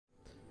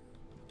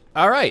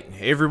Alright,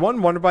 hey everyone,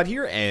 Wanderbot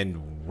here,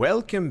 and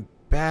welcome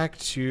back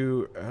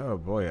to... Oh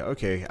boy,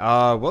 okay.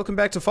 Welcome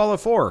back to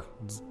Fallout 4.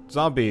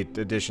 Zombie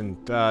edition.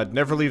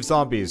 Never leave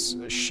zombies.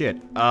 Shit.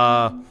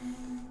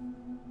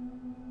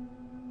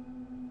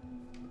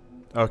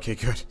 Okay,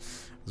 good.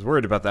 I was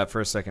worried about that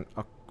for a second.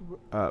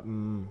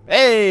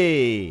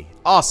 Hey!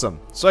 Awesome!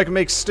 So I can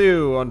make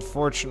stew.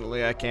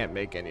 Unfortunately, I can't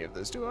make any of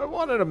the stew I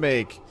wanted to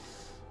make.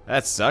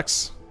 That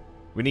sucks.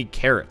 We need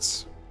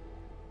carrots.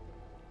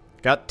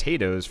 Got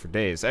potatoes for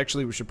days.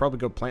 Actually, we should probably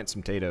go plant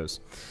some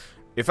potatoes.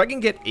 If I can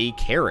get a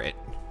carrot,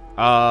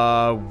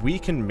 we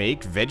can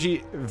make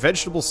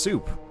vegetable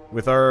soup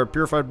with our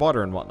purified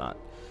water and whatnot.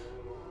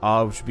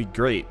 Which would be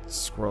great.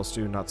 Squirrel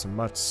stew, not so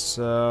much.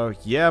 So,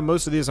 yeah,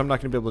 most of these I'm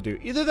not going to be able to do.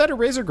 Either that or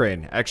razor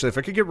grain. Actually, if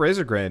I could get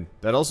razor grain,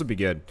 that'd also be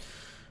good.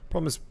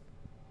 Problem is,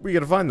 we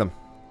gotta find them.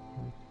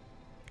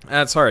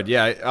 That's hard,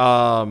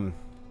 yeah.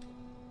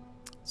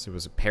 So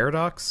was it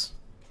Paradox?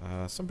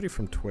 Somebody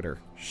from Twitter.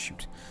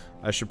 Shoot.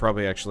 I should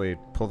probably actually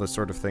pull this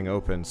sort of thing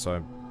open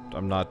so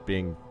I'm not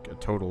being a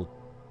total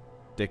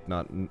dick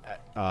nut and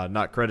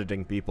not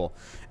crediting people.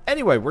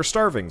 Anyway, we're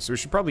starving, so we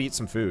should probably eat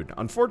some food.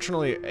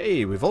 Unfortunately,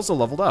 hey, we've also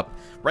leveled up.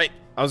 Right,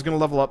 I was gonna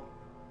level up.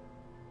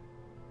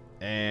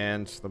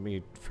 And let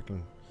me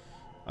freaking...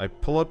 I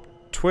pull up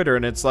Twitter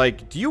and it's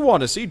like, do you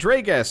want to see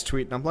Dragast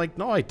tweet? And I'm like,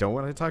 no, I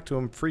don't. I talk to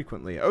him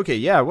frequently. Okay,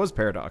 yeah, it was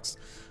Paradox.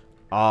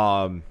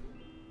 Okay,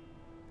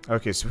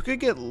 so we could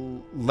get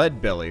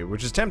Lead Belly,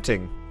 which is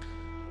tempting.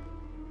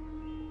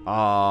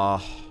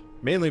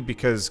 Mainly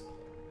because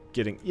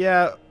getting...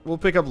 Yeah, we'll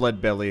pick up Lead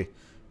Belly.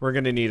 We're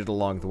gonna need it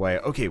along the way.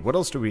 Okay, what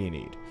else do we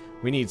need?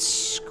 We need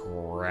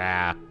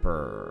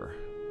Scrapper.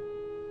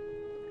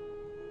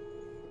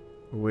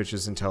 Which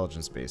is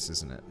intelligence based,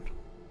 isn't it?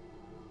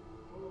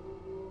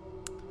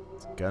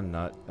 It's a gun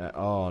nut.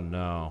 Oh,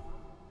 no.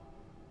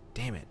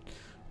 Damn it.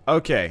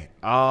 Okay,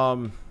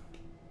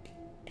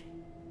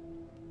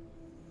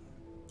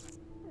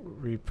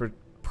 we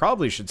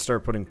probably should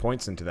start putting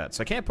points into that.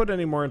 So I can't put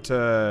any more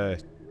into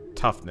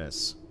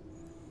toughness.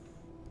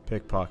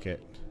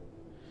 Pickpocket.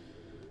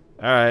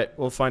 Alright,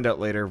 we'll find out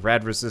later.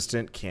 Rad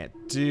resistant, can't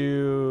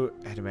do.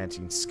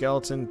 Adamantine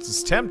skeleton,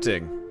 it's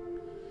tempting.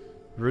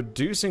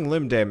 Reducing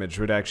limb damage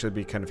would actually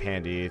be kind of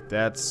handy.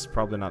 That's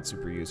probably not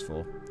super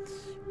useful.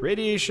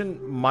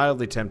 Radiation,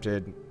 mildly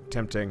tempting.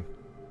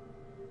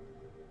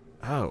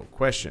 Oh,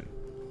 question.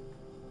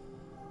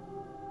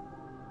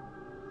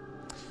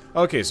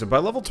 Okay, so by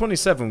level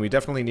 27, we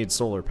definitely need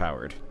solar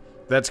powered.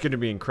 That's going to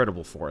be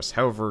incredible for us.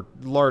 However,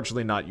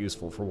 largely not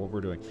useful for what we're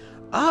doing.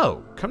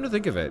 Oh, come to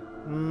think of it.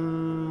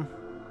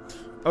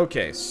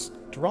 Okay,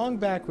 strong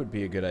back would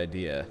be a good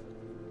idea.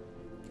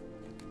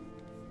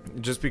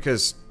 Just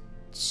because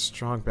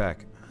strong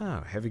back.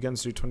 Oh, heavy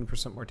guns do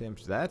 20% more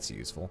damage. That's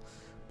useful.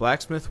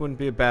 Blacksmith wouldn't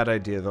be a bad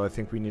idea, though I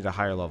think we need a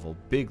higher level.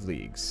 Big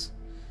leagues.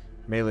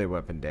 Melee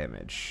weapon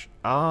damage.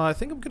 I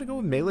think I'm going to go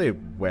with melee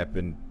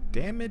weapon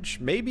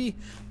damage, maybe?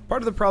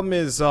 Part of the problem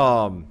is,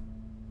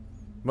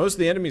 most of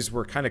the enemies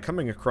we're kind of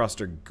coming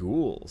across are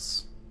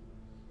ghouls.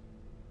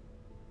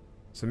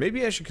 So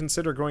maybe I should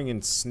consider going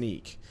in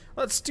sneak.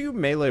 Let's do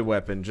melee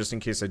weapon, just in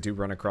case I do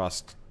run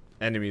across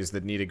enemies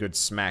that need a good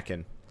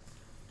smacking.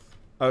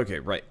 Okay,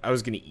 right. I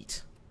was gonna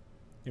eat.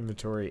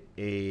 Inventory,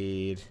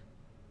 aid.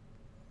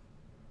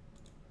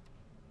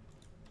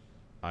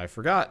 I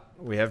forgot.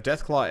 We have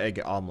Deathclaw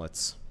egg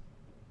omelets.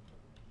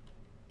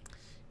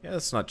 Yeah,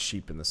 that's not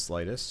cheap in the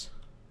slightest.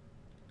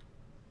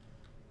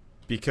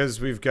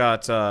 Because we've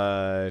got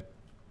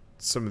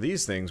some of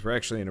these things, we're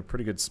actually in a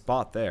pretty good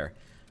spot there.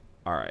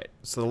 Alright,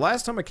 so the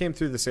last time I came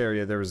through this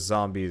area, there was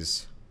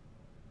zombies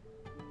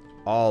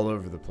all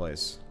over the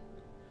place.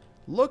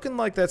 Looking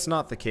like that's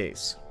not the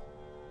case.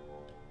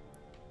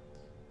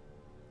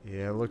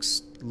 Yeah,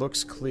 looks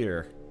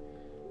clear.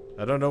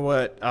 I don't know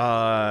what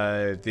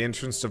the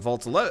entrance to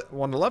Vault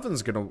 111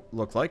 is going to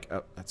look like.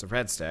 Oh, that's a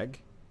rad stag.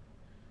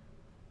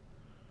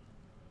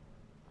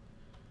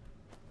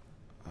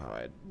 Oh,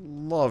 I'd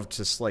love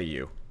to slay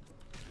you.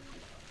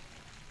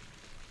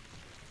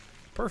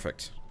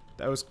 Perfect.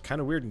 That was kind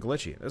of weird and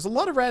glitchy. There's a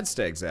lot of rad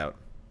stags out,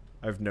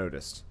 I've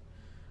noticed.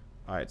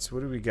 Alright, so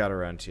what do we got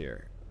around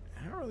here?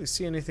 I don't really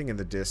see anything in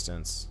the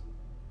distance.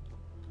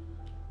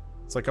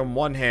 It's like on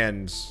one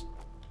hand,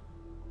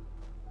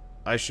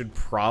 I should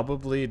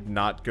probably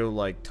not go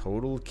like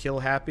total kill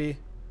happy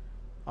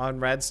on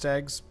rad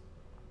stags.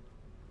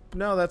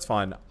 No, that's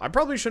fine. I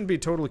probably shouldn't be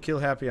total kill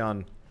happy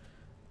on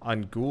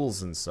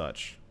ghouls and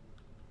such.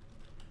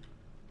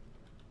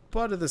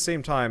 But at the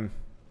same time,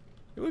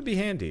 it would be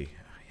handy.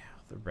 Oh, yeah,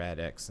 the rad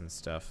X and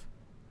stuff.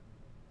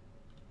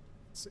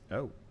 Let's see.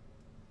 Oh.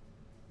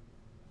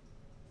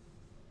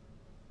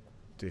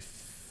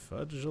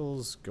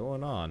 Defudgel's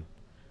going on.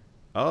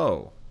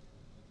 Oh.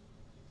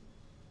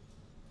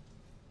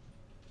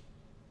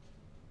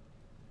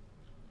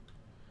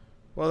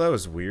 Well, that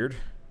was weird.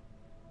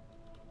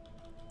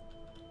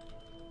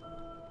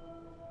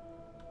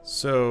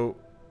 So,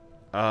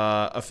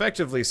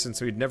 effectively,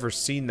 since we'd never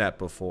seen that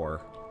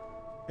before,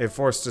 it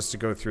forced us to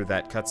go through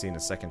that cutscene a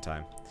second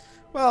time.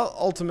 Well,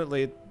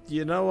 ultimately,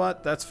 You know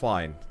what? That's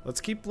fine.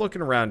 Let's keep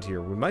looking around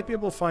here. We might be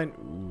able to find...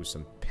 Ooh,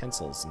 some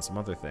pencils and some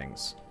other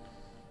things.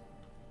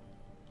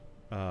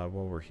 While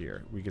we're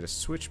here. We get a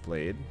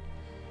switchblade,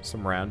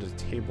 some rounded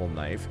table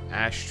knife,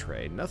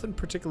 ashtray. Nothing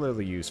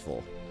particularly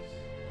useful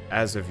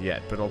as of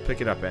yet, but I'll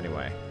pick it up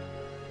anyway.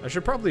 I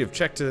should probably have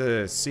checked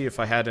to see if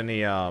I had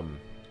any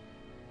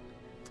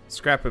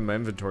scrap in my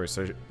inventory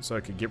so I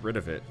could get rid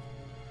of it.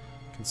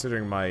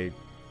 Considering my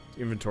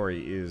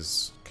inventory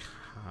is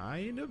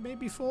kind of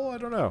maybe full, I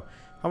don't know.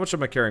 How much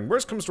am I carrying?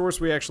 Worst comes to worst,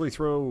 we actually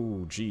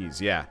throw...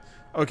 Geez, yeah.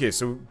 Okay,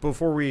 so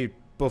before we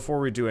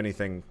do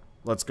anything,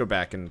 let's go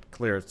back and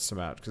clear some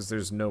out, because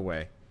there's no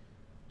way.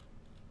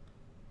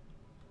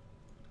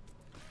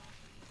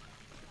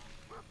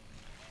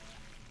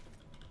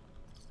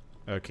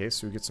 Okay,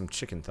 so we get some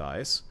chicken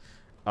thighs.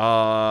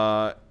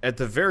 At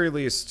the very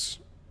least,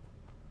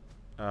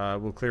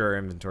 we'll clear our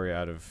inventory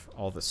out of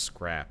all the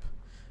scrap.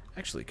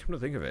 Actually, come to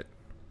think of it,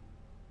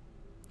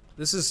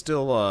 this is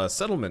still a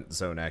settlement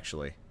zone,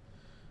 actually.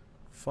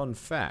 Fun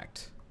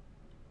fact.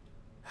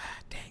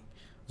 Dang.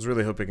 I was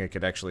really hoping I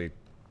could actually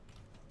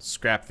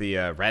scrap the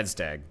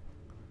Radstag.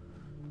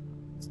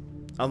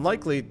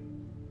 Unlikely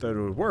that it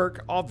would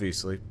work,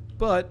 obviously,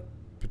 but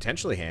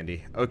potentially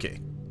handy. Okay.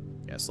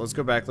 Yes, let's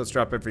go back. Let's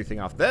drop everything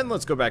off. Then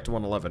let's go back to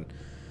 111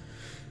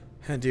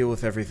 and deal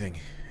with everything.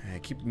 I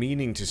keep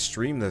meaning to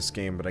stream this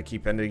game, but I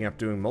keep ending up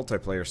doing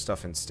multiplayer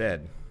stuff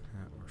instead.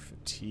 We're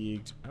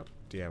fatigued. Oh,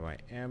 DIY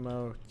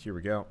ammo. Here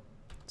we go.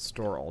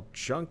 Store all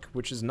junk,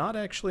 which is not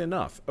actually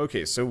enough.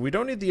 Okay, so we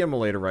don't need the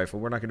immolator rifle.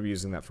 We're not going to be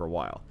using that for a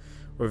while.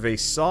 We have a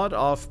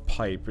sawed-off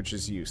pipe, which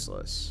is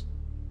useless.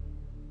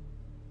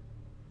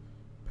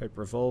 Pipe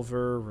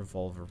revolver,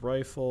 revolver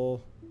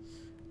rifle.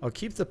 I'll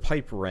keep the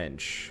pipe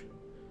wrench.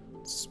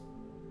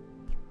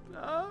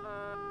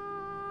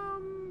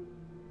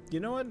 You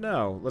know what?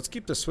 No. Let's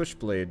keep the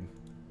switchblade,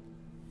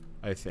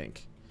 I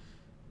think.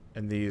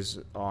 And these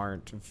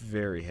aren't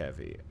very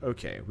heavy.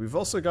 Okay, we've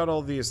also got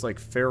all these, like,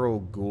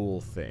 feral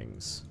ghoul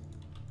things.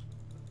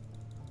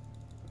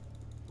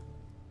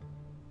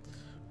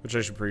 Which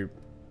I should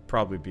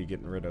probably be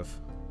getting rid of.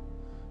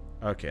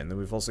 Okay, and then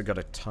we've also got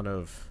a ton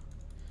of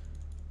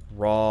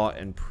raw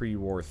and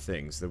pre-war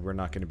things that we're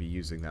not going to be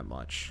using that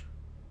much.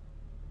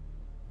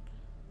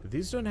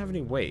 These don't have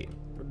any weight.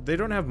 They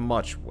don't have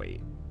much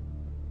weight.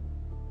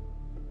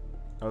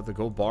 Oh, the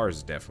gold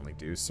bars definitely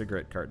do.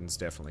 Cigarette cartons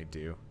definitely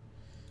do.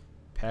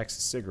 Packs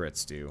of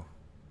cigarettes do.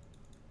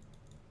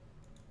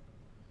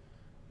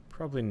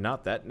 Probably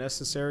not that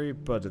necessary,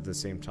 but at the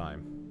same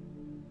time.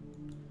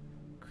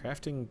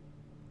 Crafting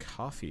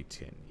coffee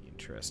tin.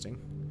 Interesting.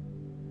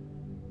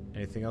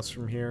 Anything else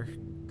from here?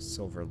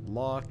 Silver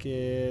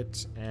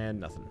locket.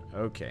 And nothing.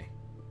 Okay.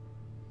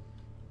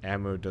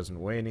 Ammo doesn't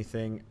weigh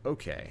anything.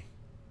 Okay.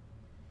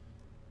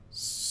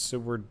 So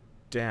we're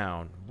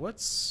down.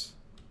 What's...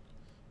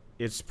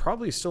 It's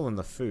probably still in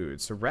the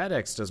food. So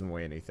Rad-X doesn't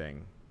weigh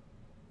anything.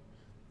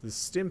 The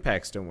stim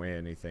packs don't weigh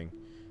anything.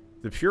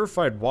 The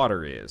purified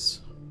water is.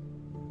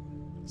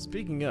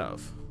 Speaking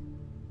of.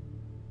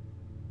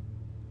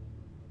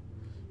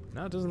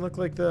 Now it doesn't look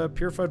like the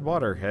purified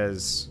water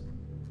has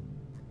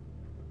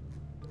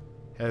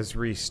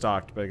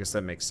restocked, but I guess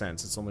that makes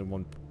sense. It's only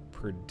one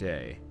per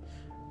day.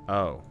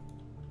 Oh.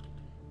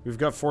 We've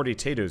got 40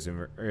 potatoes in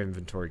our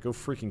inventory. Go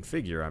freaking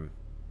figure I'm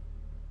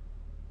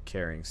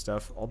carrying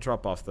stuff. I'll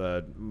drop off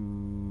the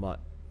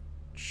mutt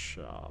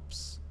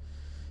chops.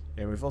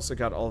 And we've also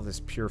got all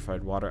this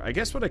purified water. I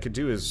guess what I could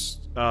do is,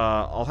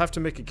 I'll have to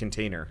make a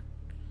container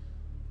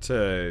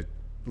to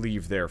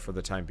leave there for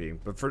the time being.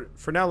 But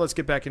for now, let's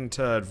get back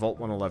into Vault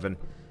 111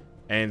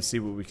 and see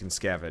what we can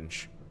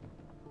scavenge.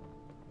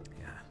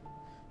 Yeah.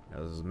 As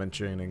I was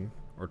mentioning,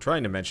 or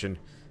trying to mention,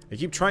 I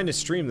keep trying to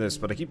stream this,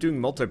 but I keep doing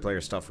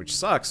multiplayer stuff, which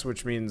sucks,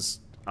 which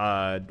means,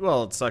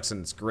 well, it sucks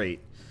and it's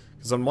great.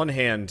 Because on one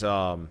hand,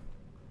 I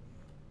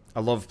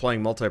love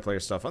playing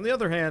multiplayer stuff. On the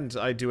other hand,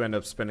 I do end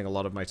up spending a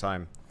lot of my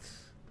time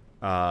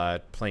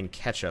playing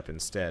catch-up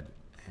instead.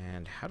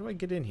 And how do I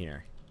get in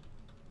here?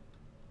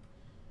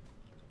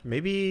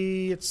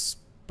 Maybe it's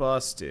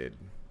busted.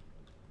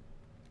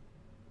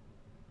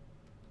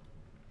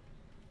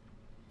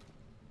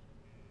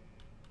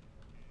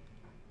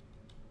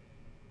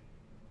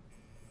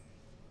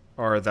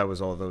 Or that was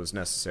all that was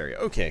necessary.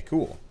 Okay,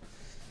 cool.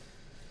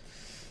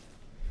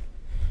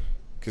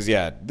 Because,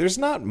 yeah, there's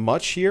not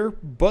much here,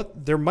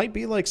 but there might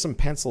be, like, some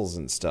pencils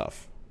and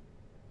stuff.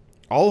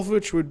 All of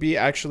which would be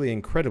actually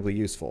incredibly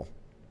useful.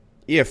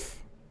 If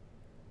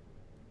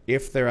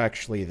they're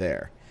actually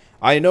there.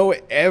 I know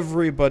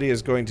everybody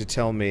is going to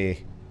tell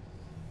me...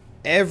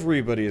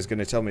 Everybody is going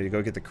to tell me to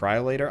go get the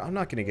cryolator. I'm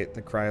not going to get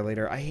the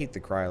cryolator. I hate the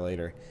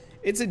cryolator.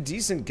 It's a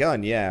decent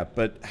gun, yeah,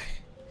 but...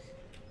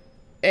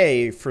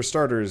 A, for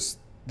starters,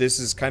 this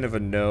is kind of a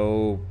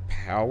no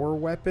power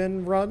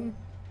weapon run.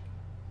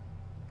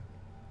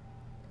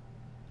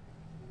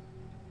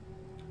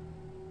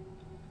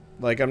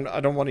 Like, I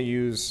don't want to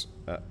use...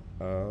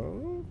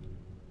 oh?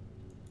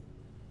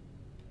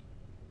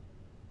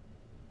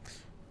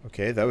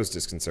 Okay, that was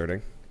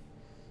disconcerting.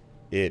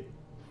 It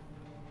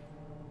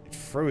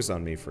froze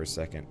on me for a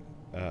second.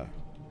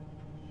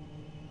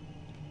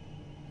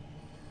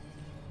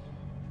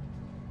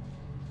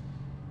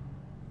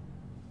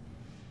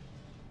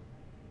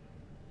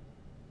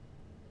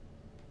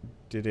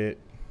 Did it...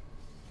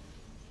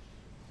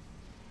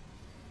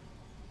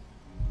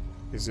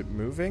 Is it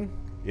moving?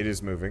 It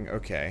is moving,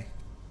 okay.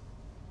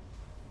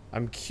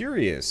 I'm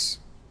curious.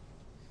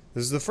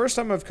 This is the first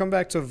time I've come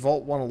back to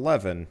Vault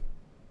 111.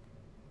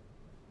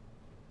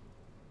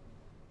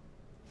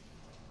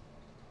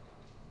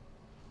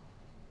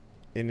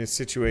 In a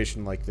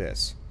situation like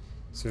this.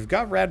 So we've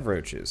got rad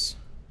roaches.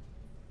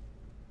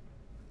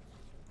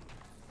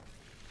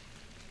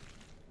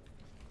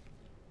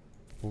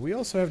 But we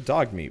also have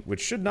dog meat,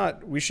 which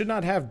we should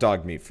not have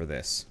dog meat for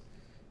this.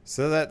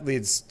 So that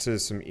leads to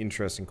some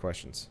interesting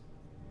questions.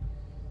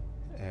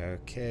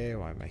 Okay,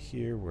 why am I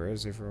here? Where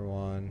is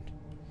everyone?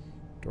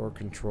 Door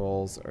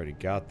controls, already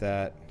got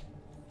that.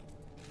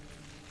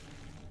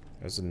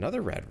 There's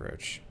another rad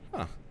roach.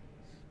 Huh.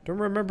 Don't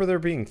remember there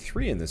being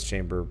 3 in this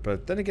chamber,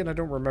 but then again, I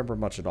don't remember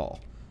much at all.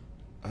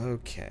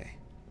 Okay.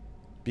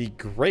 Be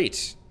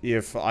great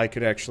if I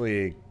could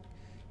actually...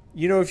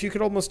 You know, if you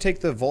could almost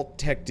take the Vault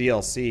Tech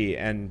DLC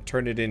and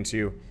turn it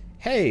into,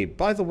 hey,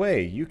 by the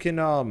way, you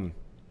can,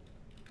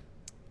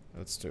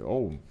 let's do...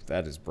 Oh,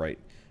 that is bright.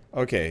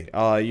 Okay,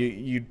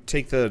 you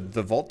take the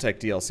Vault Tech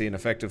DLC and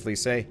effectively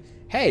say,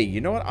 hey, you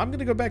know what? I'm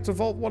gonna go back to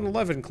Vault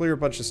 111, clear a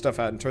bunch of stuff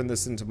out, and turn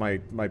this into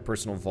my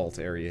personal vault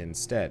area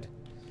instead.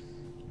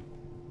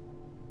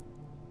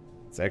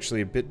 It's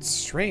actually a bit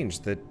strange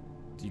that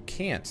you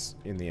can't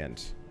in the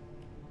end.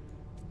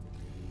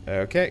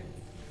 Okay.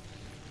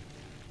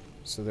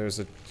 So there's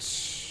a...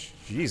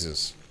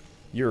 Jesus.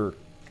 You're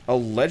a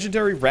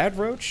legendary rad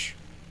roach?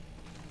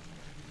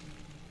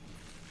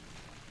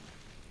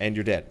 And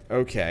you're dead.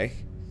 Okay.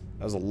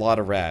 That was a lot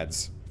of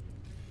rads.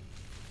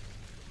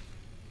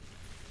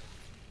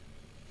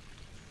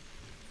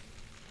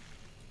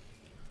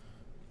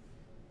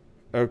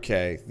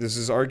 Okay, this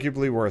is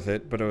arguably worth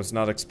it, but I was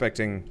not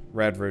expecting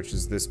rad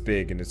roaches this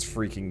big, and it's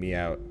freaking me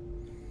out.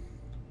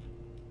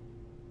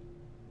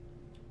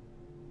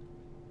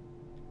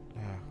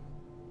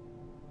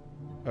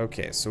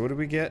 Okay, so what do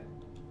we get?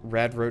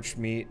 Rad roach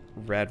meat,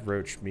 rad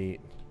roach meat.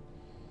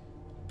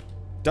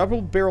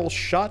 Double barrel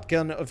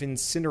shotgun of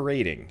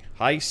incinerating.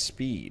 High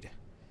speed.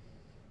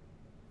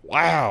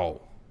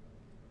 Wow!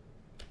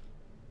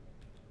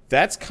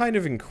 That's kind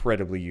of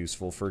incredibly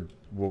useful for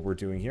what we're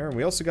doing here. And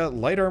we also got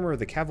light armor of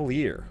the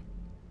Cavalier.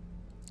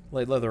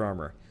 Light leather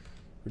armor.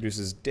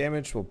 Reduces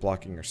damage while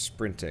blocking or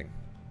sprinting.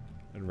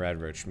 And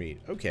rad roach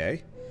meat.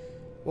 Okay.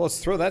 Well, let's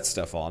throw that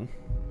stuff on.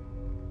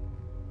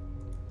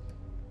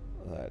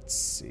 Let's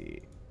see.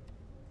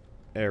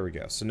 There we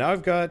go. So now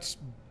I've got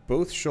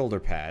both shoulder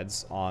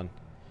pads on.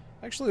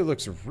 Actually, it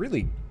looks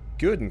really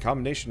good in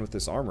combination with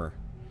this armor.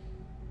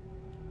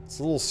 It's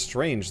a little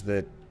strange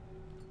that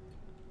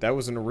that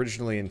wasn't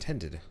originally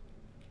intended.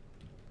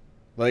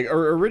 Like,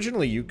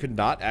 originally you could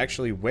not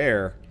actually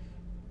wear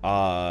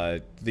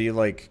the,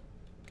 like,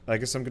 I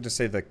guess I'm going to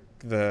say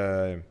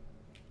the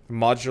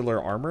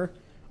modular armor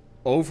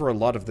over a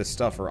lot of this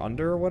stuff, or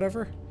under, or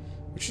whatever.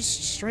 Which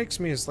just strikes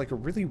me as, like, a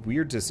really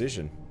weird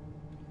decision.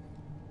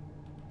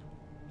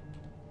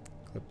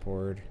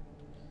 Clipboard.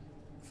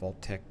 Vault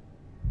Tech.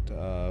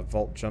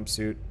 Vault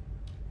jumpsuit.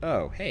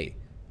 Oh, hey.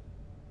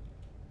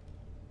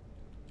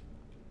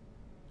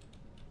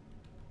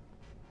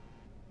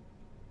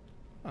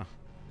 Huh.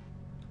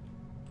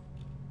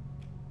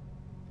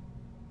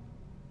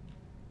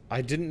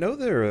 I didn't know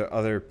there were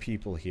other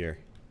people here.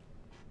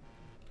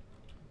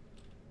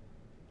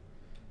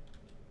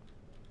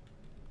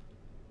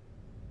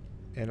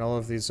 And all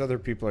of these other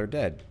people are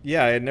dead.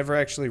 Yeah, I had never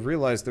actually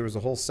realized there was a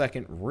whole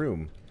second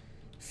room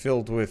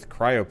filled with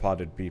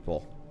cryopoded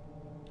people.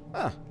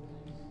 Ah.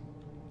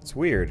 It's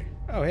weird.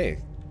 Oh, hey.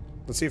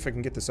 Let's see if I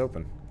can get this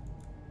open.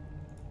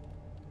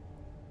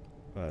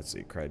 Let's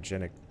see.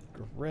 Cryogenic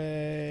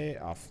array.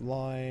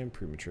 Offline.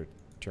 Premature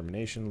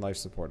termination. Life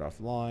support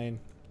offline.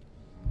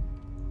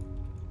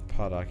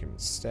 Pod document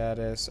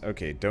status.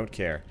 Okay, don't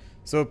care.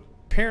 So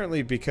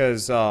apparently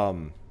because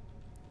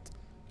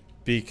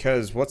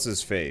what's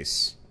his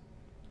face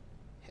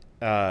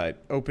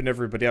opened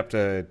everybody up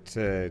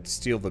to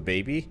steal the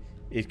baby,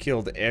 it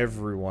killed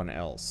everyone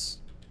else.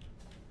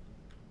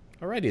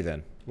 Alrighty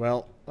then.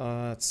 Well,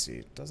 let's see.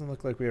 It doesn't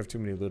look like we have too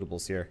many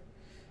lootables here.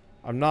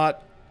 I'm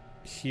not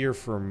here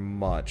for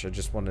much. I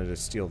just wanted to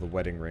steal the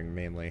wedding ring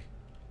mainly.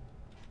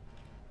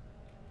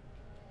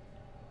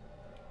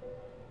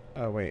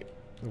 Oh wait,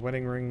 the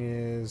wedding ring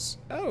is...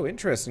 Oh,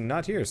 interesting.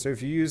 Not here. So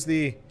if you use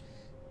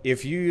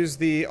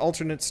the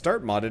alternate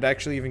start mod, it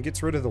actually even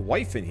gets rid of the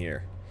wife in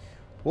here.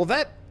 Well,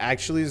 that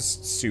actually is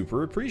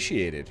super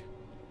appreciated.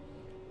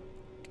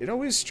 It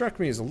always struck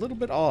me as a little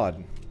bit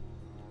odd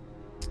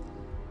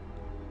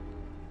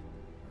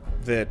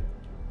that,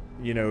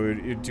 you know,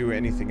 it'd do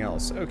anything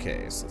else.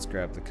 Okay, so let's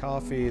grab the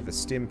coffee, the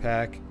stim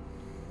pack.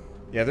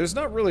 Yeah, there's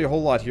not really a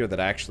whole lot here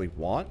that I actually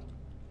want,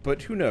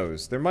 but who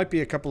knows? There might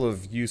be a couple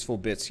of useful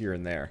bits here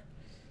and there.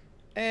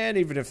 And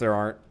even if there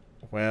aren't,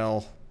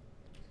 well...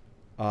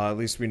 At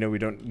least we know we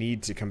don't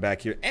need to come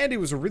back here. And it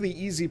was a really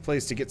easy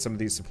place to get some of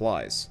these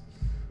supplies.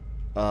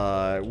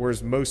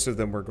 Whereas most of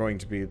them were going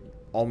to be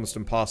almost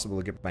impossible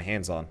to get my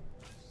hands on.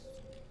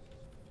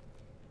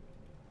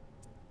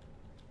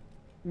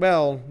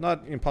 Well,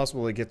 not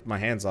impossible to get my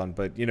hands on,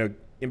 but, you know,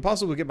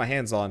 impossible to get my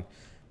hands on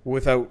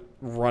without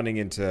running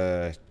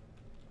into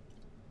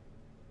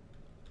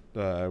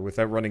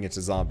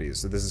zombies.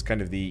 So this is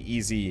kind of the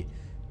easy,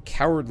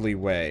 cowardly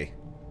way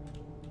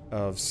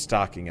of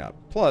stocking up.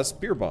 Plus,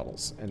 beer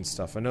bottles and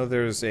stuff. I know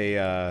there's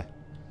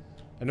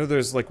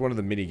like one of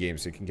the mini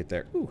games you can get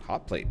there. Ooh,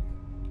 hot plate.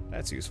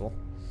 That's useful.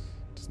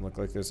 Doesn't look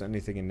like there's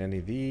anything in any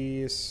of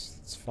these.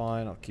 That's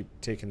fine. I'll keep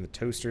taking the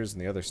toasters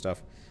and the other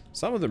stuff.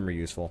 Some of them are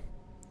useful.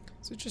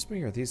 Is it just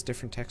me or are these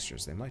different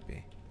textures? They might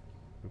be.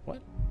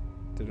 What?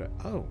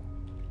 Oh.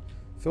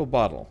 Fill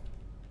bottle.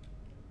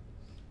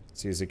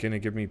 Let's see, is it going to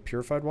give me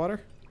purified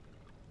water?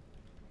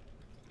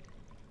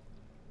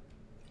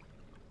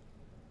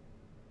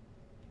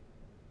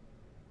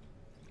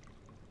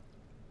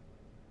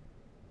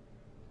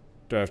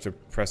 Do I have to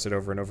press it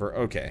over and over?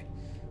 Okay.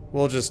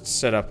 We'll just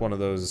set up one of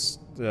those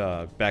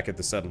back at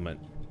the settlement.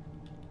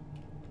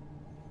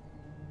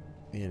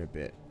 In a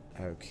bit.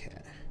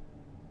 Okay.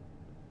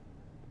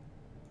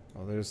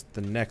 Well, there's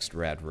the next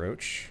rad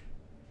roach.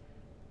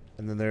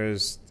 And then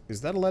there's...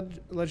 Is that a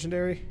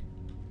legendary?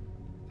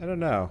 I don't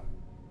know.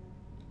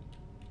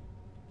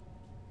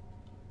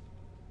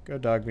 Go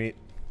dogmeat.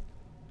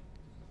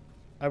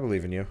 I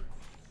believe in you.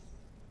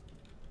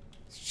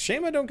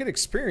 Shame I don't get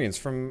experience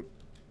from...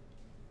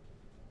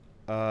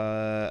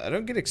 I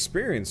don't get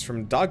experience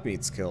from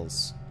dogmeat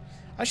skills.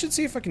 I should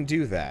see if I can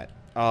do that.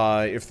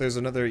 If there's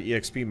another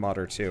EXP mod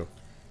or two.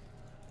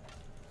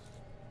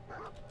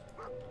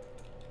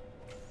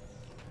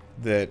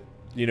 That,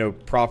 you know,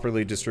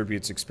 properly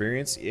distributes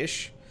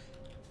experience-ish.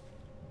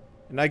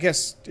 And I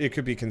guess it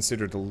could be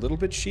considered a little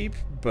bit cheap,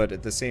 but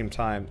at the same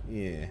time,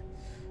 yeah.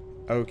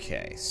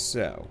 Okay,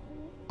 so.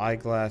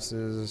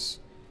 Eyeglasses.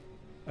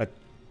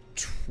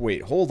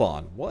 Wait, hold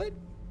on. What?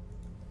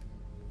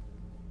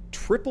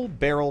 Triple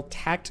barrel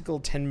tactical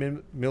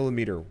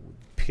 10mm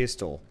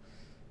pistol.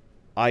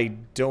 I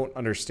don't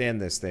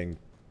understand this thing.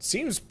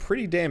 Seems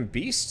pretty damn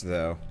beast,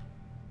 though.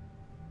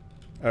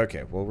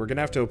 Okay, well, we're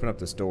gonna have to open up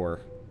this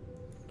door.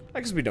 I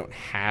guess we don't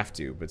have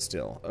to, but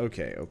still.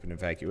 Okay, open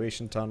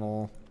evacuation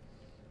tunnel.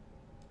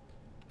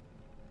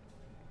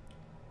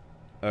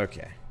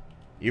 Okay.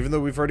 Even though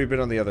we've already been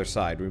on the other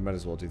side, we might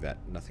as well do that.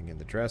 Nothing in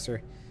the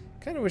dresser.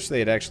 Kind of wish they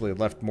had actually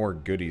left more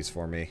goodies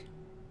for me.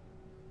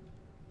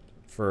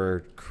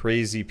 For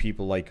crazy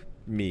people like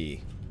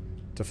me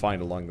to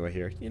find along the way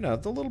here. You know,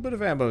 the little bit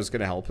of ammo is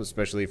going to help,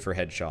 especially for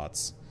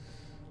headshots.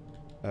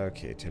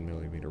 Okay,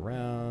 10mm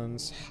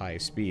rounds. High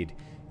speed.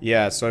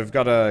 Yeah, so I've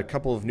got a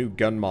couple of new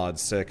gun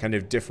mods to kind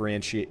of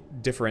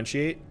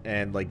differentiate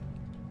and, like,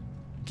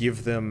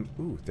 give them...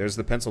 Ooh, there's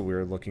the pencil we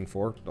were looking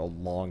for a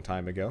long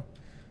time ago.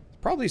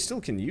 Probably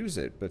still can use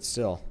it, but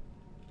still.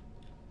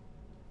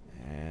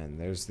 And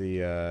there's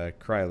the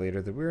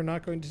cryolator that we're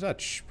not going to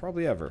touch,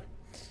 probably ever.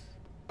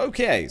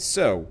 Okay,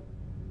 so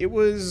it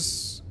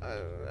was...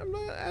 I'm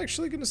not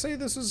actually going to say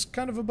this was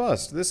kind of a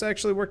bust. This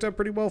actually worked out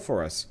pretty well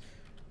for us.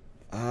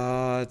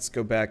 Let's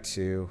go back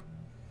to...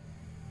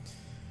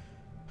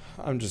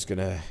 I'm just going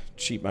to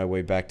cheat my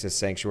way back to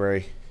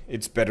Sanctuary.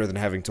 It's better than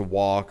having to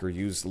walk or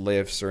use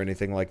lifts or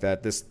anything like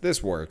that.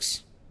 This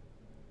works.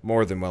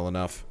 More than well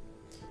enough.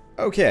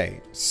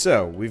 Okay,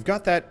 so we've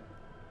got that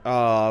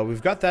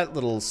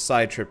little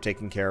side trip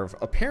taken care of.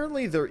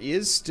 Apparently there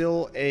is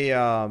still a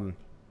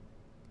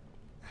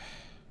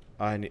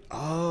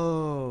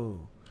oh,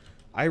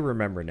 I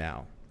remember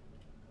now.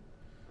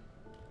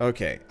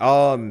 Okay,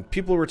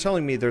 people were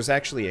telling me there's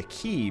actually a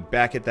key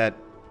back at that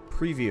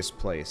previous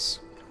place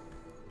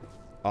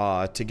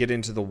to get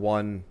into the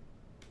one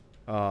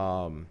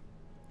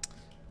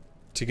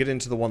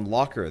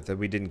locker that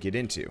we didn't get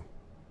into.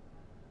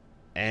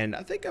 And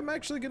I think I'm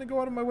actually going to go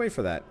out of my way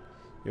for that.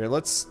 Here,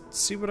 let's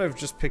see what I've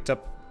just picked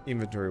up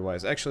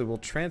inventory-wise. Actually, we'll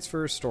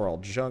transfer, store all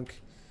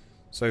junk.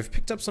 So I've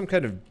picked up some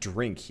kind of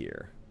drink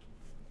here.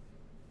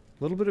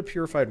 A little bit of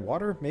purified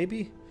water,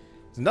 maybe?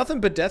 It's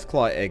nothing but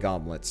Deathclaw egg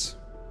omelets.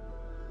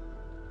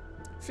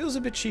 Feels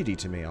a bit cheaty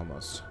to me,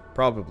 almost.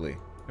 Probably.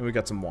 And we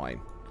got some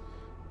wine.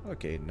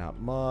 Okay,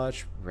 not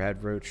much.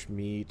 Rad roach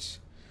meat.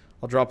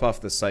 I'll drop off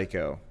the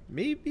Psycho.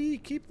 Maybe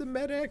keep the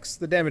Med-X?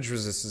 The damage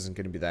resist isn't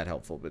going to be that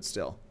helpful, but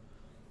still.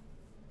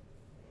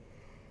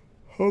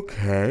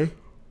 Okay.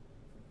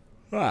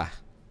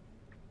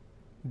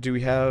 Do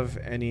we have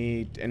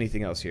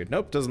anything else here?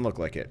 Nope, doesn't look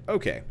like it.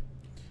 Okay.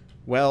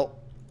 Well,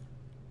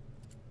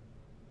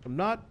 I'm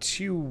not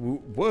too...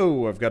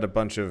 Whoa, I've got a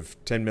bunch of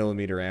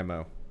 10mm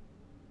ammo.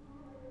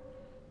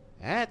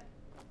 That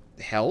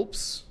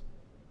helps.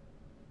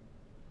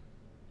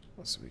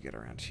 What else do we get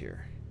around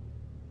here?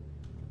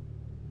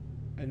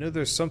 I know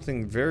there's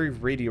something very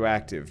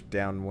radioactive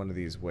down one of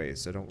these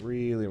ways, so I don't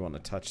really want to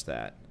touch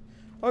that.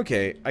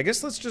 Okay, I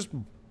guess let's just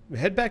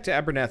head back to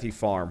Abernathy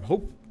Farm.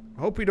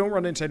 Hope we don't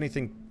run into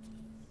anything...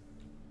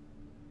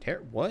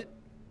 What?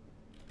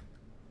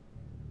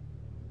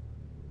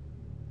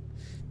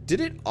 Did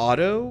it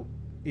auto?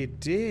 It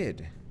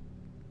did.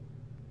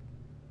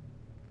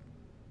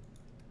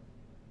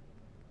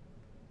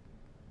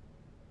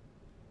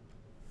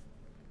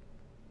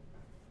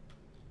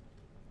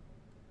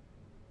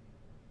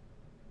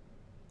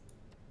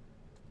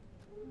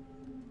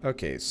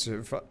 Okay,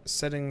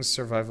 settings,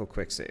 survival,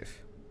 quick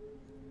save.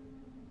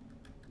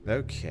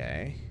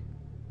 Okay.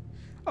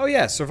 Oh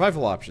yeah,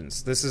 survival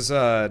options. This is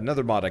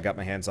another mod I got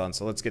my hands on,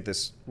 so let's get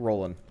this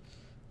rolling.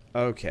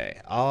 Okay,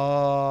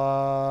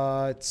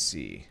 let's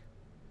see.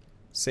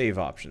 Save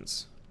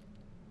options.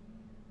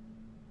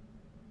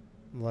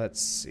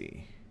 Let's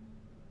see.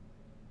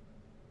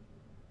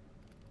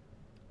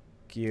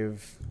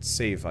 Give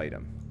save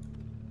item.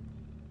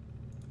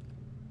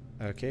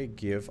 Okay,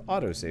 give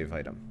autosave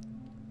item.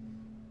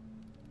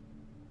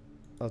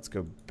 Let's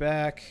go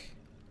back.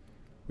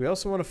 We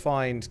also want to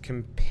find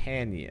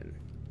companion.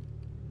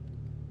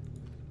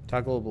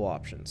 Toggleable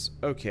options.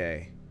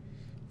 Okay.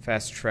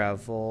 Fast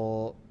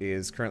travel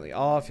is currently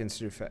off.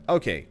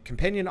 Okay,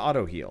 companion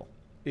auto heal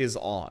is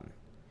on.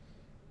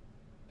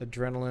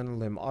 Adrenaline,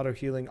 limb auto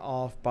healing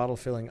off. Bottle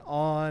filling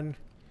on.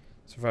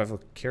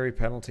 Survival carry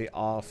penalty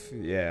off.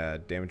 Yeah,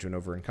 damage when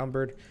over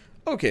encumbered.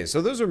 Okay,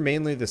 so those are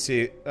mainly the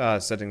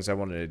settings I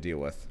wanted to deal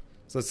with.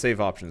 So let's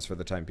save options for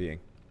the time being.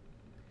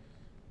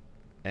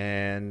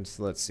 And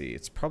let's see,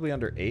 it's probably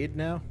under aid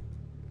now.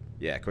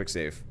 Yeah, quick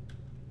save.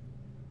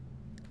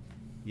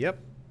 Yep.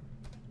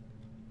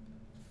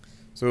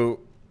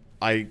 So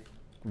I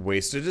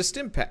wasted a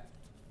stim pack.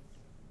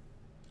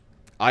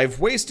 I've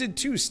wasted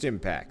 2 stim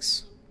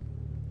packs.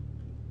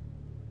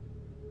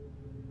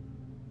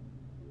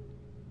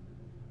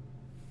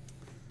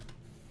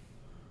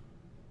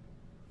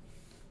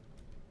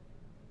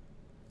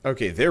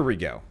 Okay, there we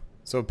go.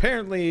 So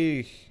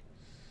apparently,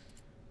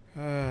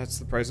 it's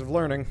the price of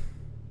learning.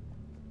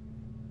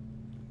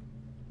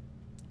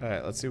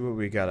 Alright, let's see what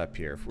we got up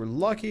here. If we're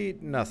lucky,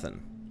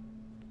 nothing.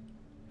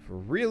 If we're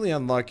really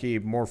unlucky,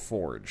 more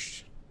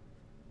forged.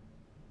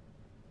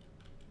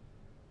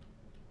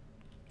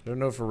 I don't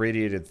know if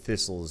irradiated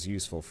thistle is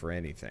useful for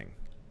anything.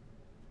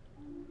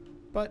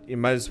 But you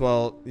might as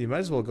well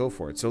go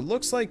for it. So it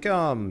looks like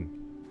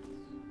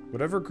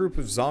whatever group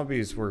of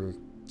zombies were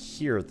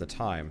here at the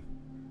time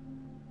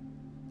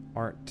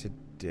aren't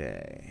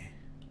today.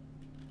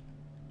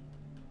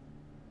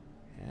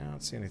 Yeah, I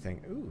don't see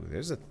anything. Ooh,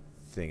 there's a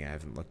thing I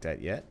haven't looked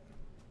at yet.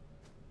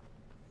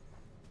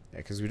 Yeah,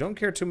 because we don't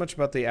care too much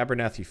about the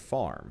Abernathy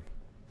farm.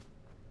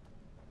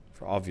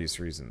 For obvious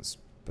reasons.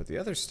 But the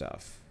other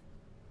stuff...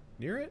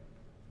 Near it?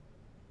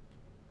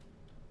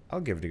 I'll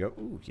give it a go.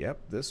 Ooh, yep,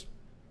 this...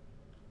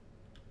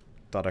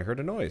 Thought I heard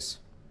a noise.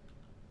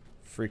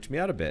 Freaked me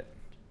out a bit.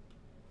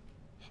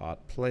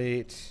 Hot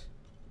plate.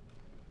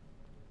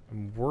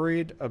 I'm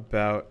worried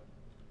about...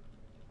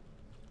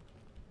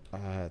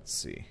 let's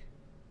see.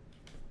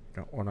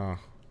 Don't wanna...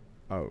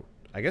 Oh,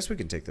 I guess we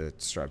can take the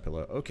straw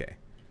pillow. Okay.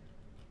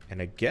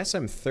 And I guess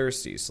I'm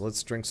thirsty, so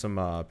let's drink some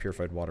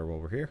purified water while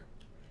we're here.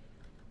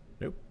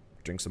 Nope.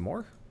 Drink some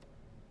more.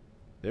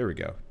 There we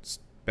go. It's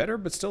better,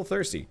 but still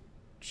thirsty.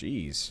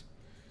 Jeez.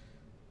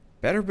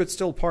 Better, but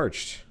still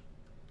parched.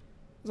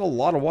 There's a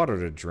lot of water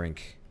to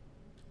drink.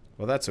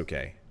 Well, that's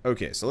okay.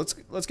 Okay, so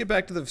let's get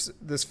back to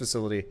this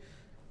facility,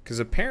 because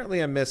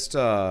apparently I missed.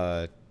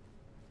 I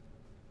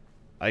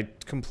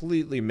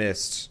completely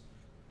missed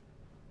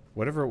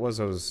whatever it was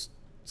I was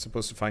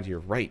supposed to find here.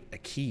 Right, a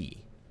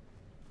key.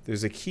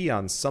 There's a key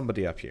on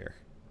somebody up here,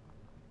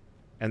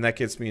 and that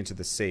gets me into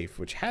the safe,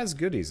 which has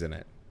goodies in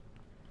it.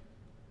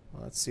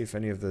 Well, let's see if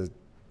any of the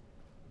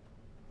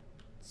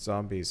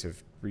zombies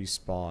have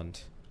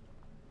respawned.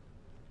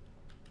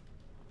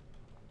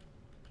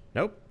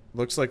 Nope.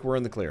 Looks like we're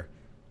in the clear.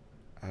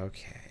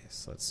 Okay,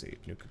 so let's see.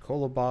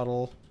 Nuka-Cola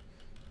bottle.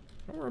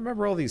 I don't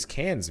remember all these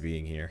cans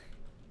being here.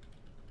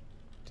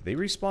 Did they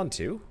respawn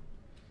too?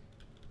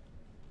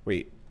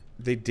 Wait,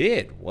 they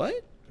did?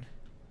 What?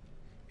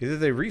 Either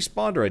they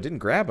respawned or I didn't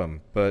grab them,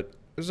 but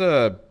there's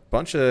a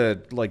bunch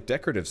of, like,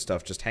 decorative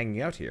stuff just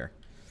hanging out here.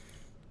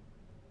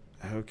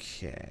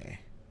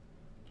 Okay.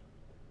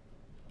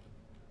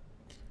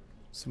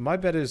 So my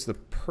bet is the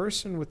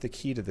person with the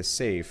key to the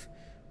safe...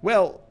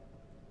 Well,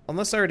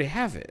 unless I already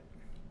have it.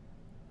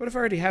 What if I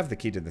already have the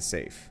key to the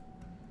safe?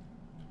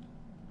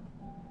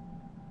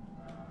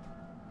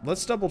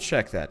 Let's double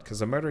check that,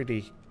 because I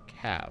already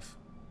have.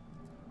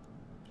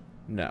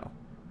 No.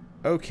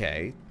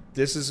 Okay.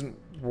 This isn't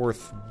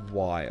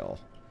worthwhile.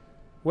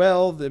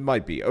 Well, it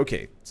might be.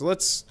 Okay, so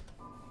let's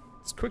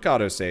quick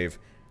autosave.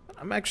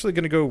 I'm actually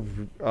going to go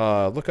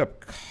look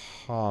up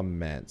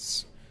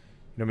comments.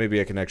 You know,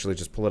 maybe I can actually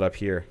just pull it up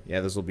here.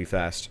 Yeah, this will be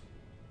fast.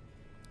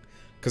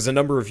 Because a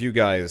number of you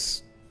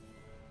guys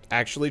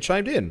actually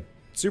chimed in.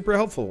 Super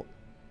helpful.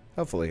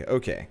 Helpfully.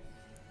 Okay.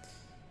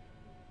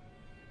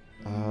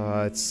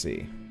 Let's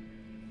see.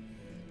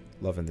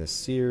 Loving this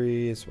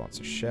series.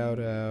 Wants a shout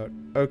out.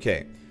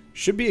 Okay.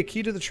 Should be a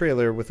key to the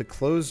trailer with a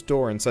closed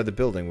door inside the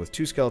building with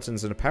 2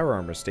 skeletons and a power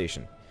armor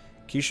station.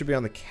 Key should be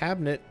on the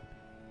cabinet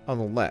on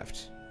the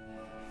left.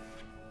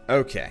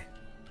 Okay.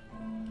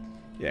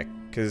 Yeah,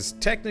 Because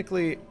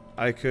technically,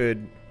 I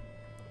could...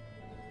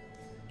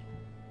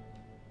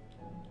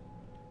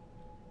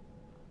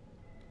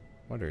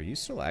 Wonder, are you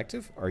still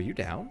active? Are you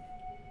down?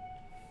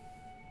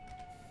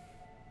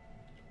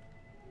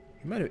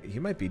 He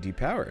might be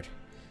depowered.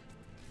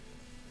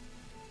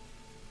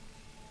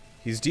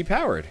 He's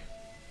depowered.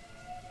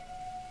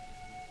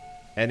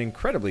 And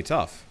incredibly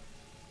tough.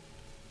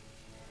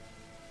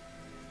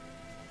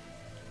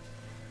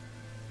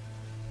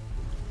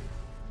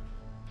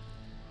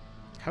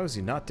 How is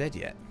he not dead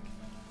yet?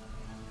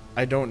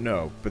 I don't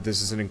know, but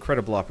this is an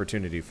incredible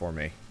opportunity for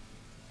me.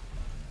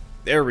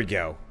 There we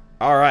go.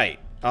 Alright.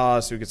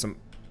 So we get some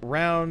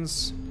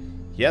rounds.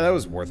 Yeah, that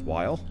was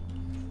worthwhile.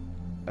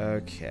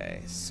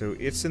 Okay, so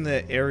it's in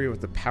the area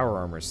with the power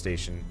armor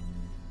station.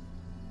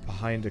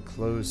 Behind a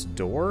closed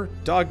door?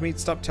 Dogmeat,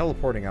 stop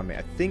teleporting on me.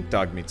 I think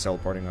Dogmeat's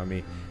teleporting on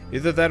me.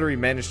 Either that or he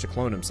managed to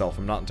clone himself.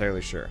 I'm not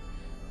entirely sure.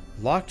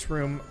 Locked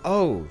room.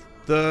 Oh,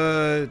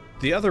 the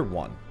other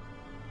one.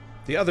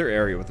 The other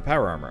area with the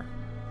power armor.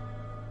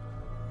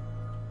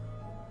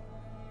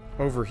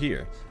 Over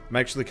here. I'm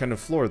actually kind of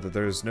floored that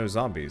there's no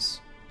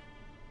zombies.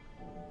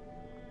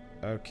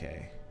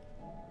 Okay.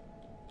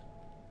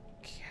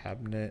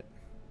 Cabinet.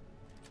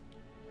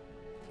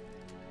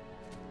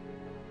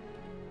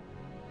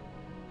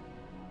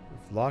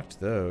 We've locked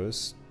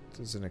those.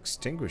 There's an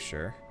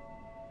extinguisher.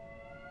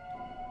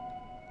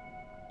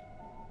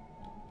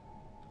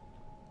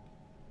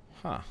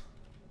 Huh.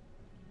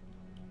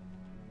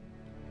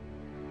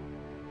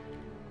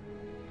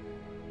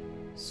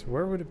 So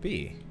where would it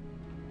be?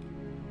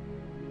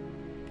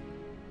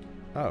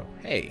 Oh,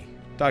 hey.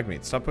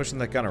 Dogmeat, stop pushing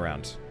that gun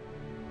around.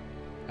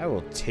 I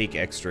will take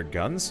extra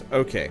guns.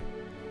 Okay.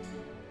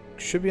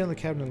 Should be on the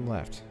cabinet on the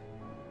left.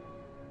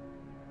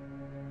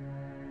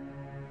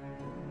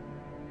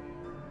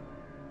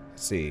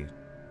 Let's see.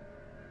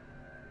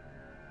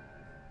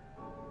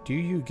 Do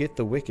you get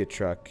the Wicked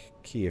Truck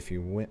key if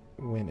you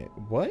win it?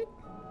 What?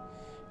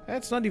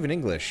 That's not even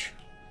English.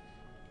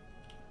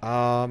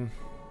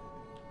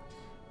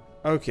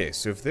 Okay,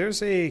 so if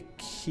there's a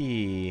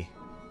key...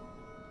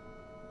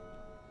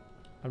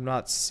 I'm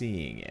not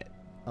seeing it.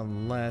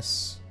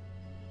 Unless...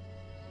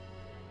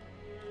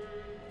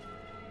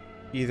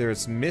 either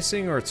it's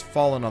missing or it's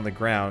fallen on the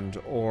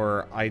ground,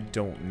 or I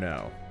don't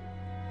know.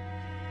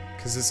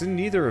 Because it's in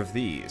neither of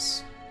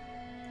these.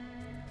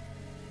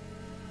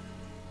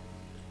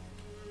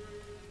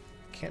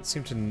 Can't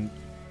seem to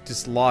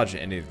dislodge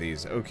any of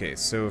these. Okay,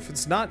 so if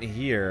it's not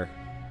here...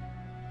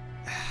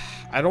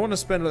 I don't want to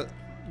spend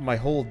my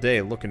whole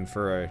day looking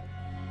for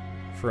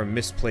a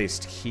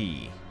misplaced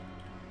key.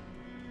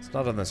 It's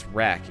not on this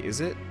rack, is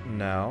it?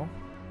 No.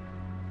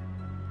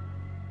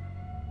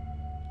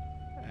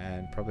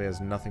 And probably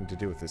has nothing to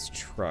do with this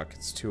truck.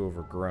 It's too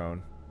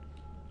overgrown.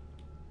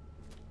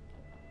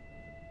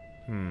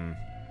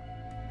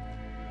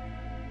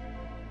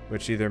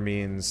 Which either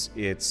means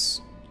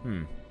it's...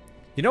 You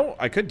know what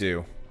I could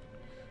do?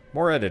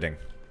 More editing.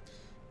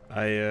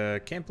 I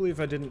can't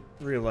believe I didn't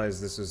realize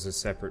this was a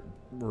separate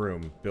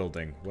room,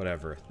 building,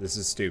 whatever. This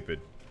is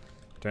stupid.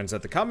 Turns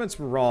out the comments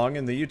were wrong,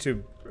 and the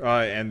YouTube,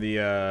 and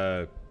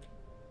the,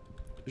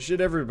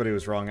 shit, everybody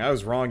was wrong. I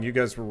was wrong, you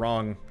guys were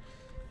wrong.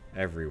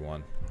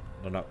 Everyone.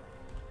 I don't know.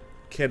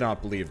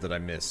 Cannot believe that I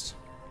missed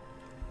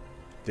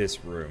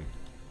this room.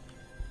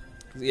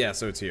 Yeah,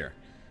 so it's here.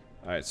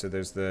 Alright, so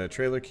there's the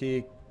trailer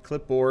key,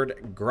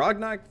 clipboard,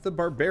 Grognak the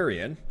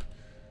Barbarian.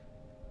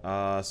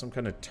 Some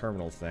kind of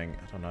terminal thing.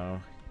 I don't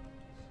know.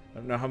 I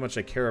don't know how much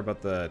I care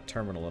about the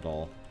terminal at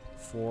all.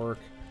 Fork.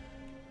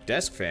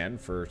 Desk fan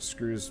for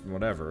screws and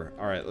whatever.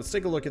 Alright, let's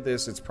take a look at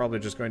this. It's probably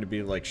just going to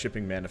be like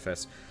shipping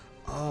manifests.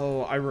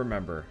 Oh, I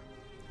remember.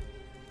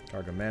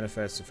 Cargo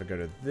manifest. If I go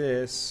to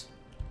this,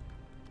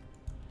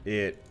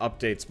 it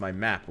updates my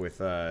map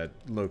with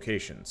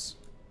locations.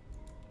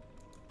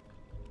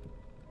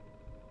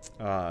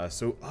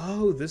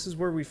 Oh, this is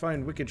where we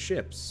find wicked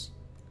ships.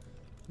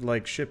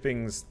 Like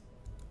shipping's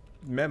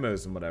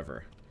memos and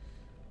whatever.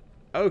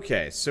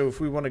 Okay, so if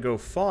we want to go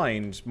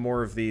find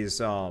more of these,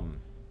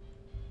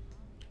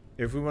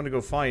 if we want to go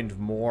find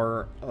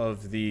more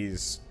of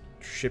these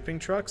shipping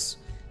trucks,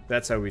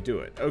 that's how we do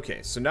it.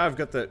 Okay, so now I've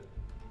got the...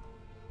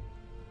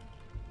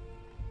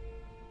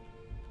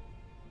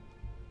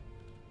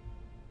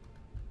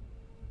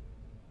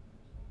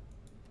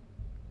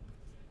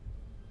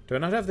 Do I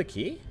not have the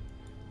key?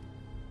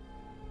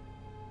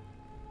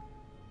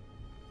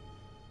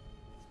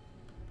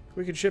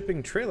 Wicked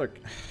shipping trailer...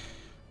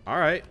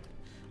 Alright.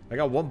 I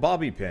got one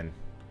bobby pin.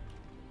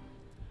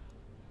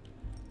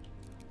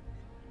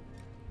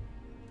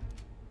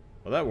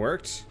 Well, that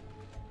worked.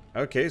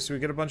 Okay, so we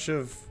get a bunch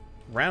of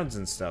rounds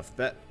and stuff.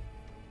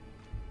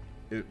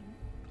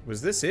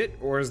 Was this it?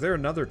 Or is there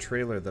another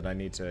trailer that I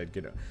need to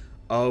get?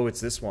 Oh, it's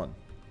this one.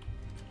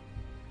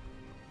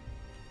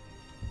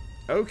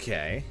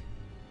 Okay.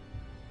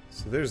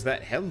 So there's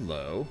that.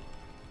 Hello.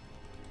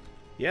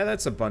 Yeah,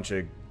 that's a bunch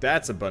of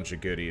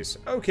goodies.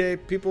 Okay,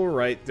 people were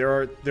right.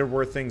 There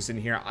were things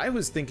in here. I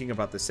was thinking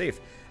about the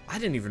safe. I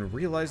didn't even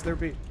realize there'd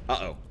be...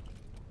 Uh-oh.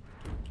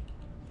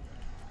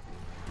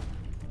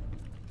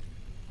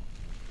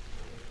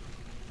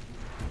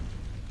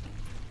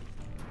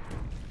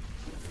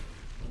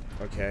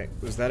 Okay,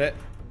 was that it?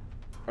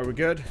 Are we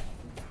good?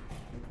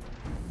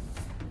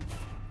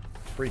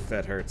 Freak,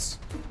 that hurts.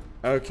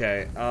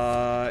 Okay,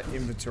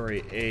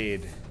 inventory,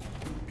 aid,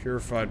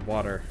 purified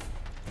water,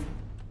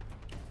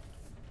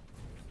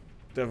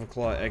 devil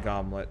claw, egg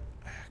omelet.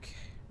 Okay.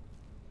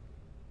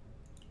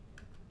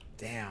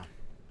 Damn.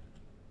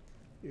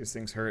 These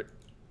things hurt.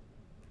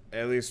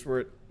 At least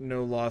we're at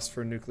no loss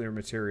for nuclear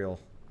material.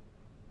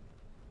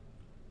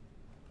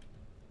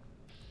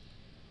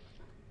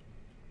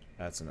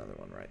 That's another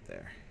one right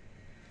there.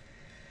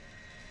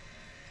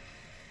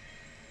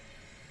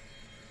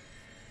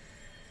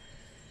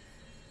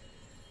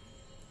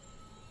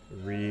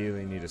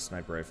 Really need a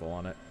sniper rifle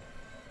on it.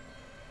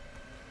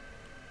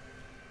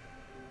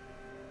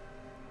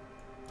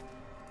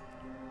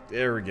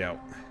 There we go.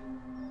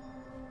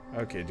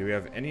 Okay, do we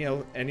have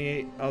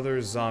any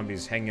other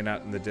zombies hanging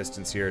out in the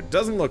distance here?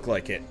 Doesn't look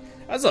like it.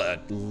 That's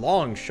a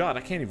long shot.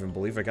 I can't even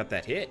believe I got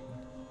that hit.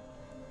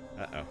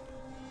 Uh-oh.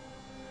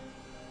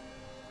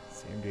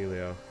 Same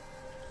dealio.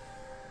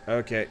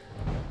 Okay.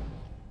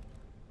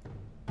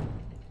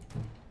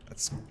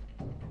 Let's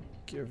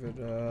give it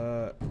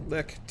a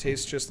lick.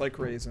 Tastes just like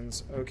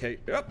raisins. Okay.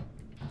 Yep.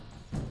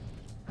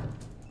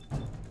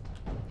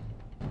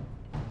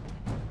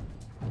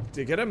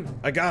 Did you get him?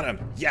 I got him.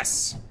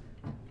 Yes.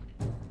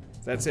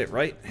 That's it,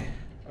 right?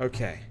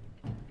 Okay.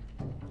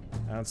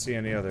 I don't see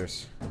any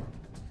others.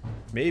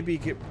 Maybe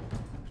get...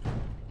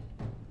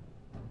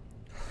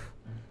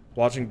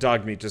 Watching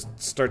dogmeat just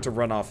start to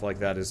run off like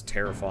that is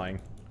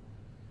terrifying.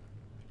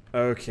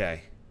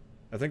 Okay.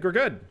 I think we're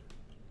good.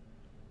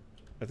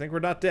 I think we're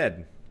not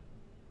dead.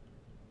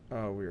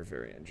 Oh, we are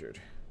very injured.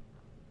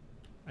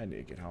 I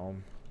need to get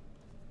home.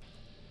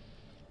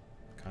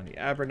 Connie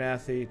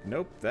Abernathy.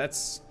 Nope,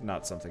 that's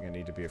not something I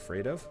need to be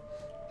afraid of.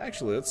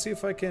 Actually, let's see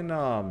if I can,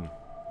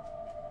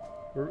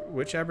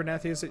 which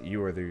Abernathy is it?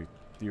 You are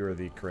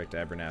the correct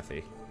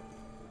Abernathy.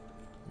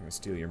 I'm gonna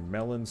steal your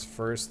melons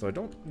first, though I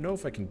don't know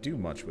if I can do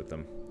much with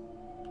them.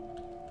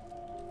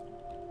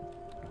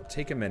 I'll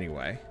take them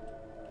anyway.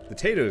 The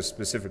potatoes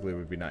specifically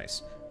would be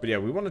nice. But yeah,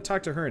 we want to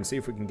talk to her and see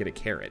if we can get a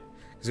carrot.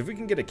 Because if we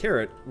can get a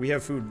carrot, we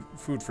have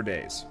food for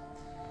days.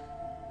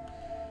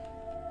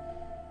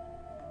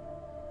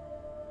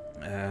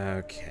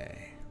 Okay.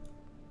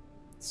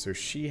 So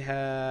she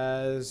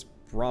has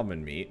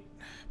Brahmin meat,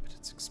 but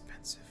it's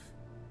expensive.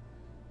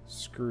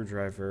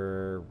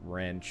 Screwdriver,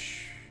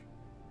 wrench,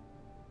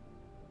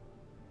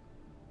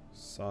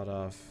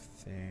 sawed-off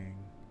thing.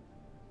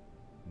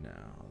 No,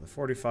 the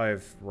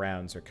 45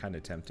 rounds are kind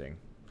of tempting.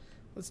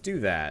 Let's do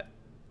that,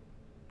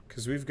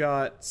 because we've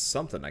got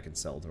something I can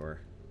sell to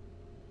her.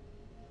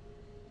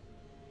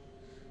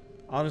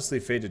 Honestly,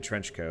 faded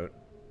trench coat,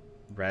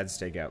 rad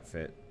steak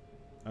outfit,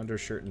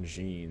 undershirt and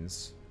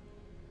jeans.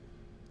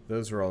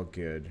 Those are all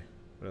good.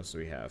 What else do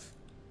we have?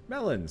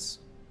 Melons.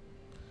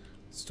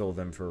 Stole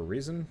them for a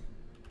reason.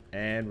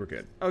 And we're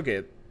good.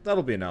 Okay,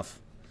 that'll be enough.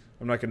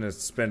 I'm not going to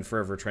spend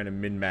forever trying to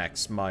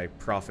min-max my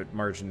profit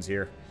margins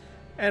here.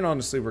 And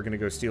honestly, we're going to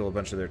go steal a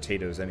bunch of their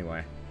potatoes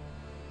anyway.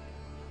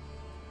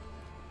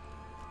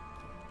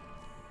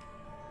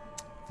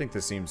 I think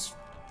this seems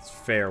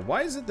fair.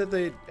 Why is it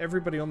that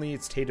everybody only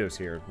eats potatoes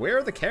here? Where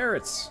are the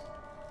carrots?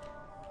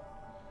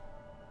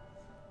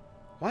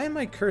 Why am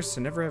I cursed to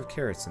never have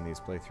carrots in these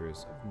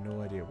playthroughs? I have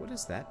no idea. What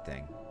is that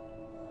thing?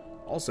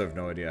 Also have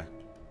no idea.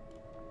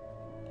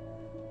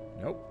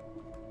 Nope.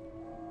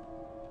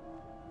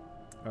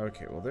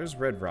 Okay, well there's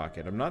Red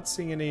Rocket. I'm not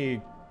seeing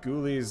any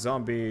ghoulies,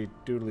 zombie,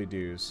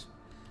 doodly-doos.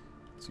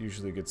 It's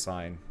usually a good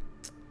sign.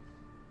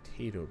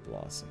 Potato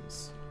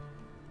blossoms.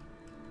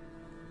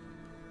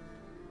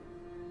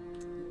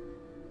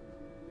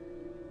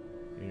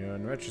 You know,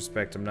 in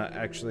retrospect, I'm not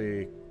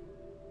actually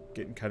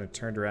getting kind of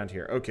turned around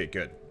here. Okay,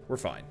 good. We're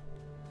fine.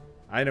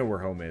 I know where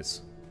home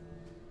is.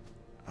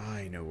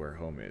 I know where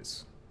home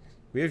is.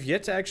 We have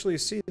yet to actually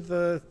see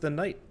the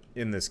night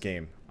in this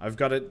game. I've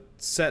got it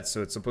set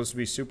so it's supposed to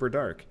be super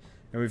dark.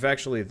 And we've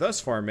actually, thus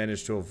far,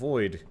 managed to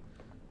avoid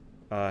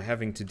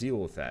having to deal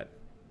with that.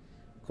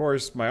 Of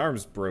course, my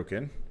arm's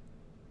broken.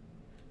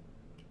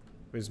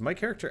 Is my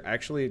character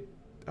actually...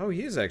 Oh,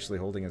 he is actually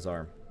holding his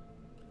arm.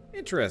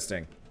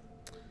 Interesting.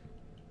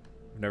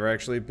 I've never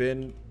actually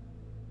been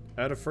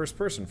out of first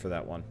person for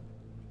that one.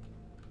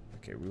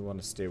 Okay, we want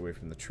to stay away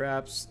from the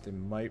traps. They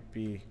might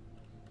be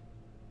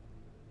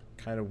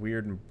kind of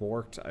weird and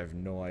borked. I have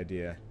no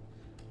idea.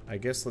 I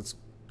guess let's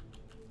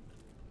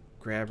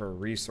grab our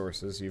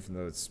resources, even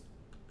though it's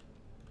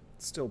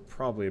still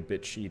probably a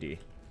bit cheaty.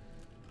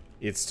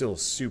 It's still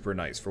super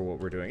nice for what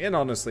we're doing. And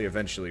honestly,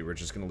 eventually, we're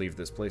just going to leave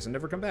this place and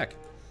never come back.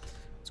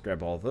 Let's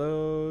grab all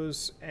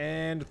those,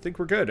 and I think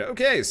we're good.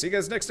 Okay, see you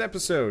guys next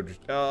episode.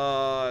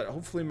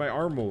 Hopefully my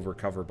arm will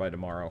recover by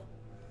tomorrow.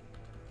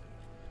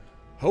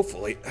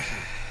 Hopefully.